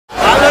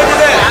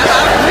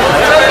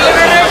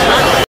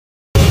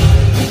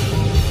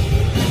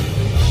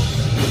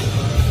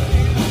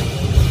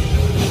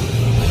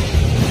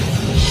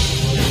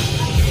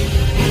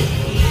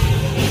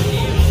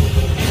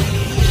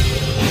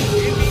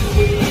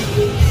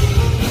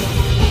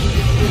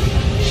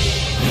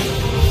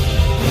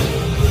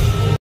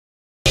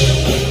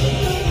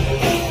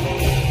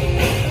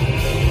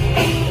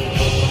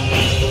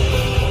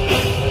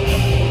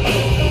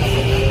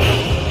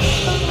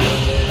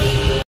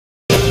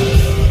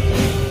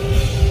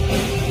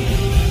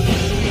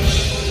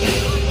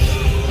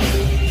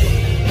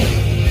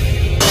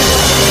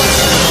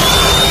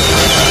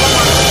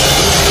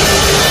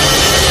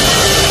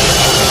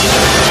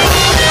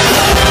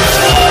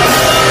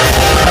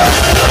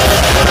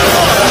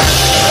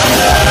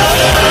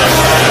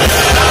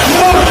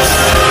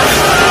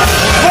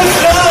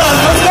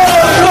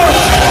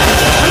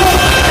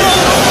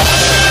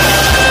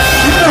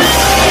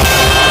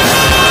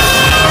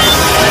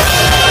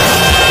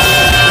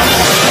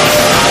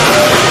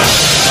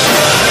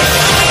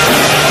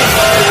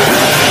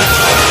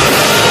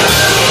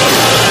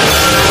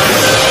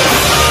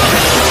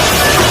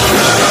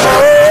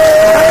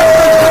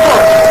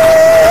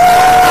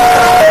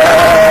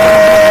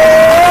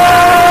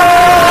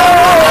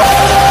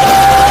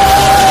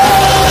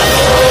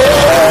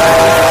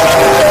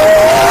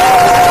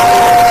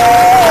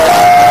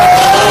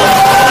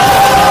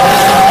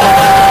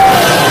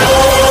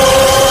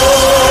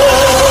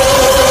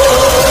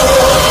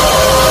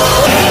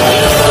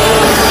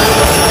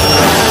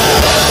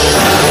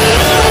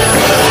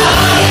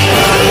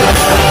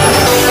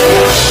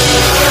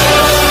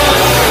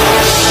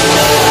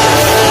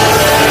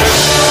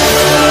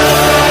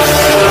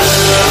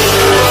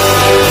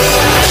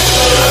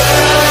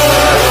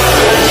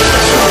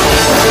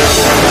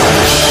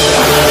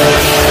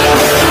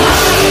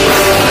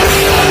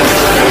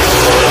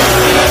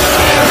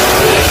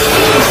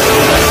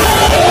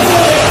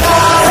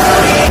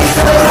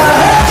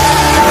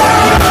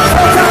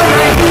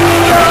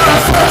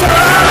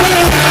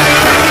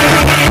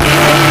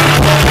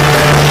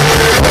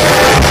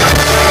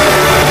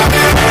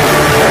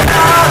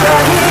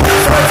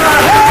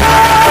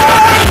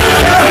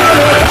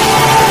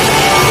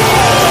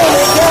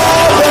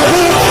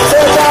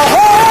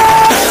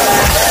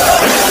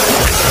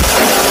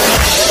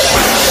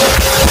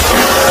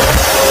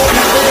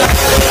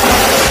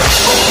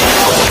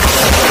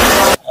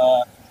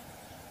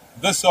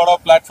sort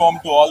of platform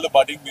to all the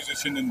budding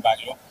musicians in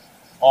Bangalore.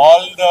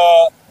 All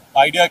the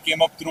idea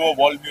came up through a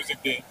World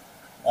Music Day,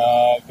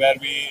 where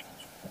we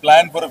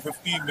planned for a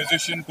 50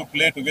 musician to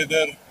play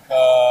together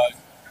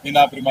in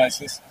our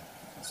premises.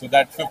 So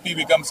that 50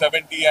 becomes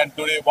 70, and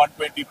today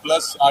 120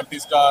 plus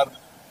artists are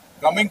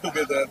coming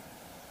together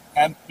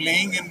and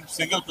playing in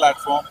single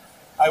platform.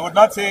 I would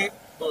not say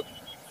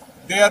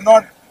they are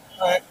not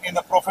in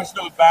a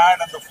professional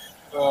band and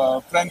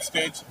the front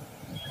stage.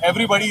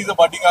 Everybody is a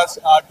budding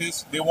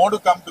artist. They want to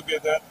come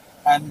together,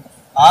 and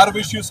our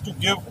wish is to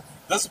give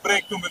this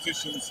break to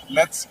musicians.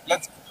 Let's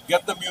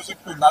get the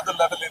music to another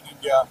level in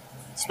India,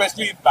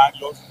 especially in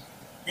Bangalore.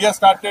 We have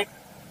started.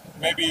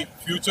 Maybe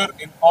future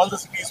in all the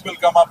cities will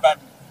come up, and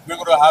we're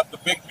going to have the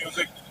big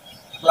music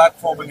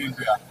platform in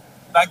India.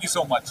 Thank you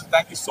so much.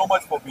 Thank you so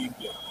much for being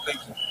here. Thank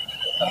you.